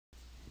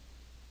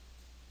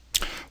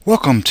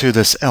Welcome to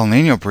this El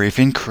Nino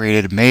briefing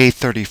created May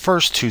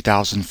 31st,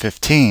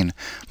 2015.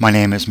 My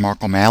name is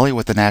Mark O'Malley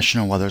with the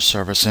National Weather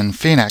Service in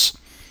Phoenix.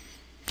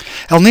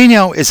 El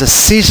Nino is a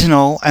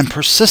seasonal and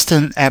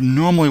persistent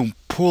abnormally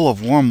pool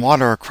of warm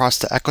water across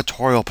the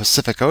equatorial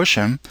Pacific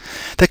Ocean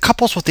that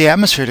couples with the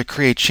atmosphere to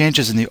create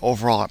changes in the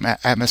overall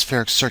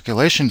atmospheric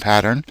circulation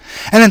pattern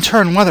and in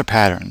turn weather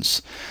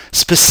patterns.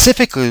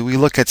 Specifically, we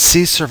look at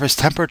sea surface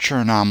temperature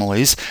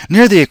anomalies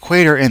near the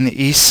equator in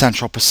the east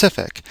central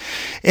Pacific.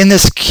 In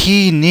this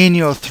key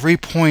Nino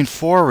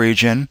 3.4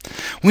 region,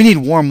 we need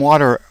warm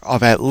water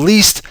of at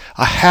least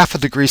a half a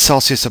degree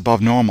Celsius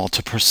above normal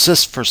to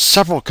persist for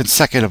several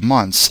consecutive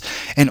months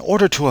in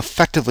order to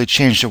effectively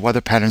change the weather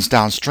patterns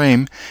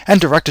downstream and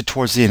directed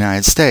towards the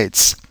United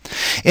States.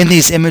 In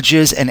these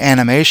images and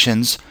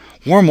animations,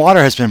 warm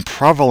water has been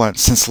prevalent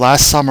since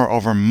last summer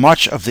over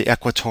much of the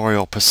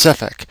equatorial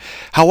Pacific.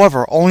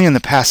 However, only in the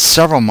past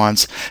several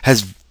months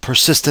has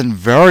persistent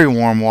very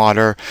warm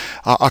water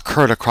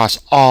occurred across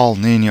all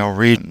Nino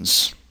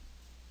regions.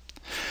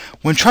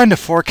 When trying to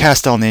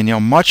forecast El Nino,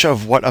 much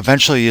of what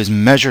eventually is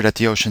measured at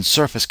the ocean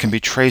surface can be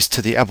traced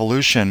to the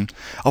evolution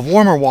of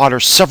warmer water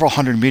several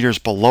hundred meters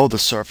below the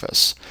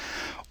surface.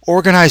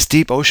 Organized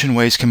deep ocean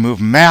waves can move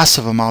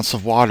massive amounts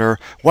of water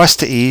west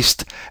to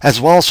east, as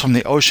well as from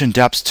the ocean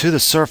depths to the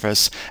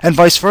surface, and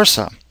vice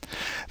versa.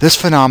 This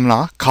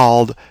phenomena,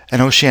 called an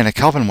oceanic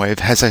Kelvin wave,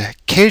 has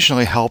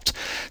occasionally helped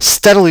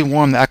steadily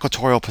warm the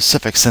equatorial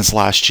Pacific since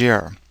last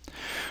year.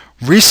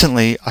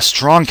 Recently, a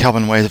strong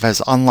Kelvin wave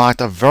has unlocked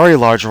a very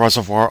large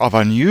reservoir of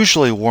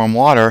unusually warm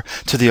water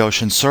to the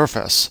ocean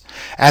surface.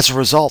 As a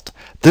result,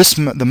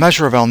 the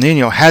measure of El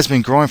Nino has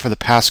been growing for the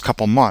past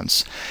couple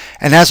months,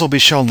 and as will be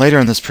shown later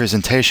in this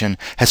presentation,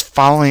 has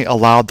finally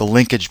allowed the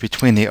linkage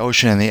between the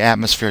ocean and the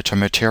atmosphere to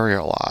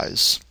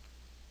materialize.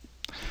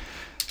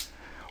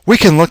 We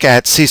can look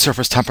at sea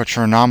surface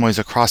temperature anomalies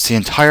across the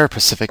entire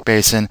Pacific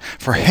Basin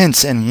for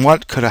hints in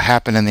what could have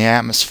happened in the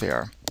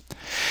atmosphere.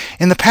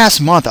 In the past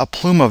month, a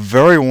plume of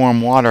very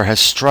warm water has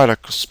spread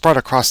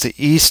across the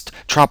east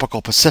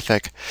tropical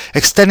Pacific,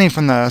 extending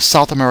from the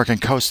South American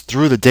coast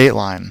through the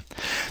dateline.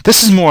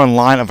 This is more in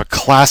line of a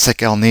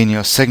classic El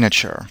Nino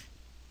signature.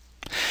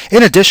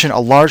 In addition, a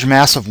large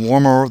mass of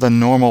warmer than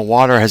normal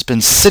water has been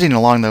sitting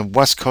along the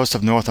west coast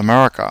of North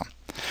America.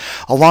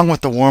 Along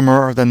with the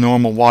warmer than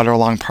normal water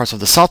along parts of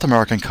the South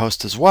American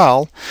coast as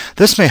well,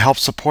 this may help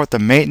support the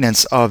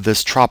maintenance of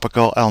this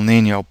tropical El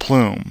Nino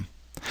plume.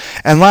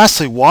 And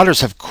lastly, waters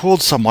have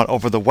cooled somewhat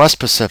over the West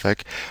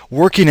Pacific,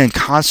 working in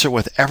concert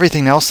with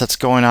everything else that's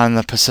going on in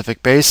the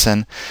Pacific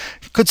Basin,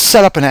 could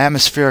set up an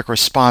atmospheric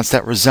response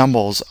that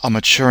resembles a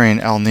maturing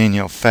El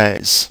Nino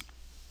phase.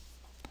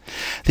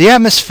 The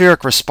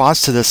atmospheric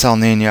response to this El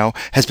Nino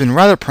has been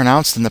rather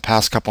pronounced in the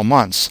past couple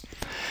months.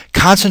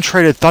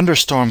 Concentrated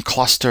thunderstorm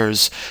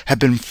clusters have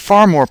been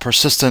far more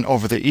persistent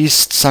over the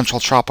east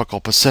central tropical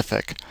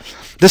Pacific.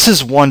 This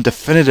is one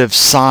definitive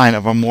sign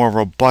of a more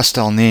robust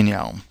El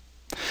Nino.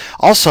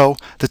 Also,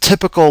 the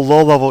typical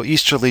low-level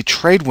easterly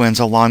trade winds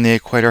along the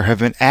equator have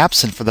been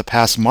absent for the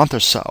past month or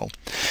so.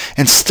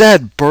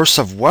 Instead, bursts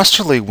of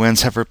westerly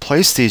winds have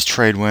replaced these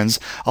trade winds,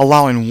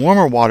 allowing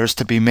warmer waters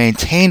to be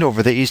maintained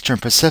over the eastern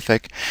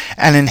Pacific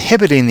and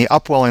inhibiting the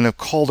upwelling of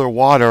colder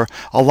water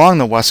along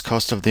the west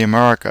coast of the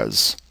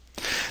Americas.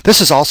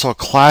 This is also a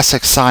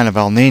classic sign of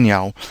El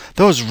Nino,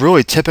 though it's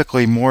really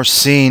typically more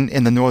seen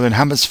in the northern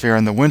hemisphere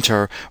in the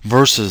winter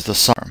versus the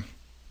summer.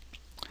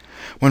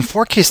 When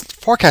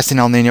forecasting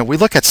El Nino, we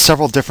look at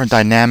several different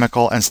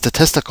dynamical and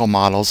statistical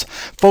models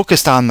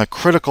focused on the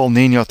critical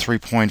Nino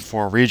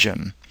 3.4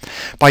 region.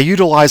 By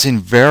utilizing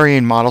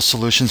varying model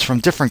solutions from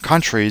different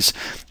countries,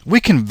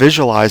 we can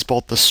visualize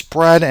both the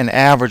spread and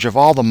average of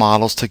all the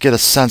models to get a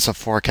sense of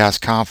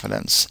forecast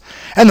confidence,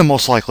 and the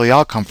most likely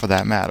outcome for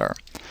that matter.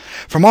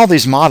 From all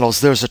these models,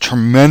 there's a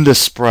tremendous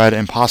spread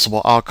in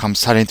possible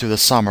outcomes heading through the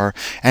summer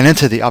and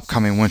into the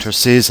upcoming winter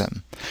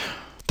season.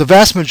 The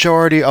vast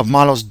majority of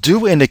models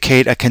do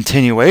indicate a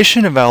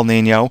continuation of El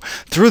Nino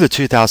through the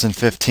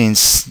 2015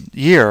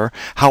 year.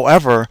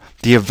 However,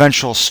 the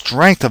eventual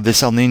strength of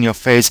this El Nino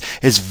phase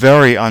is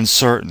very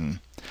uncertain.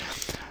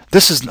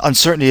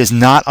 Uncertainty is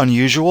not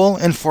unusual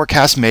in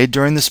forecasts made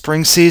during the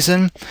spring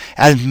season,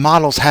 and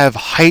models have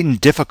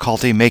heightened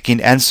difficulty making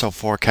ENSO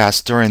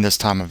forecasts during this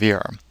time of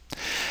year.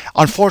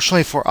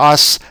 Unfortunately for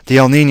us, the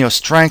El Nino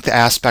strength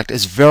aspect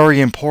is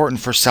very important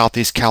for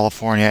Southeast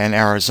California and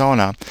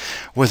Arizona,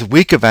 with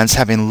weak events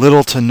having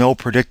little to no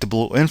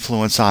predictable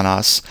influence on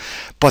us,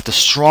 but the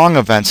strong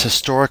events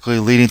historically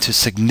leading to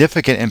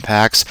significant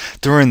impacts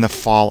during the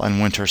fall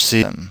and winter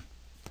season.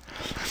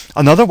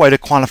 Another way to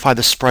quantify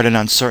the spread and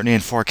uncertainty in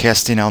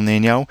forecasting El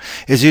Nino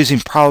is using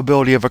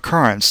probability of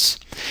occurrence.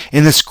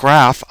 In this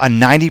graph, a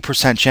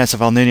 90% chance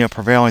of El Nino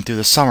prevailing through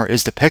the summer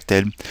is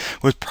depicted,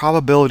 with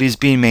probabilities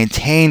being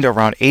maintained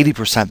around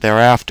 80%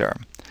 thereafter.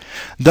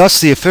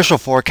 Thus, the official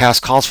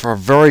forecast calls for a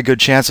very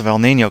good chance of El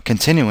Nino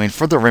continuing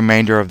for the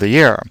remainder of the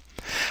year.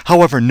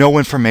 However, no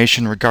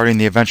information regarding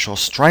the eventual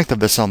strength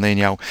of this El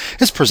Nino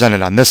is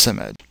presented on this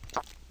image.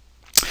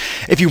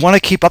 If you want to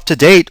keep up to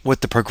date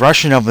with the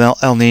progression of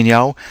El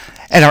Nino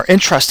and are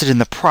interested in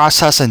the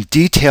process and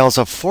details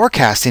of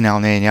forecasting El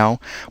Nino,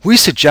 we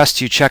suggest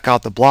you check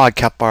out the blog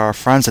kept by our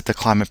friends at the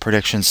Climate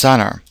Prediction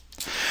Center.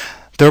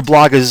 Their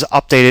blog is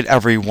updated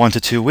every 1 to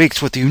 2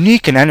 weeks with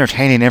unique and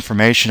entertaining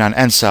information on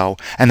ENSO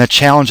and the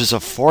challenges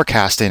of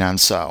forecasting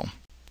ENSO.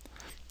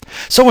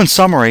 So in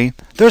summary,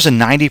 there's a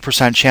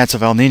 90% chance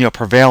of El Nino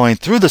prevailing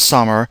through the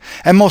summer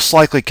and most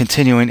likely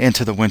continuing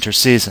into the winter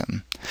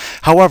season.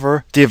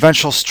 However, the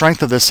eventual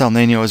strength of this El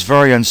Nino is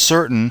very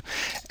uncertain,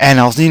 and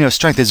El Nino's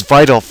strength is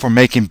vital for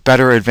making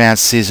better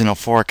advanced seasonal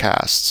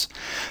forecasts.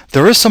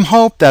 There is some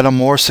hope that a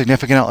more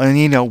significant El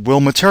Nino will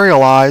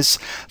materialize,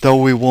 though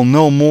we will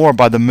know more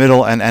by the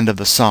middle and end of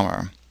the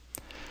summer.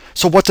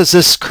 So what does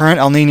this current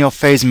El Nino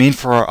phase mean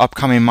for our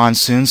upcoming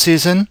monsoon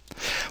season?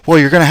 Well,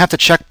 you're going to have to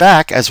check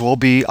back, as we'll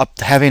be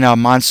having a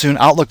monsoon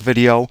outlook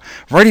video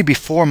ready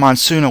before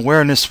Monsoon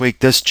Awareness Week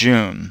this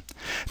June.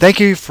 Thank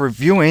you for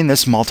viewing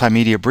this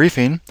multimedia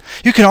briefing.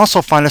 You can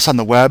also find us on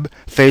the web,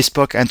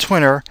 Facebook, and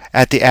Twitter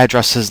at the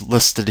addresses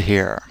listed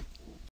here.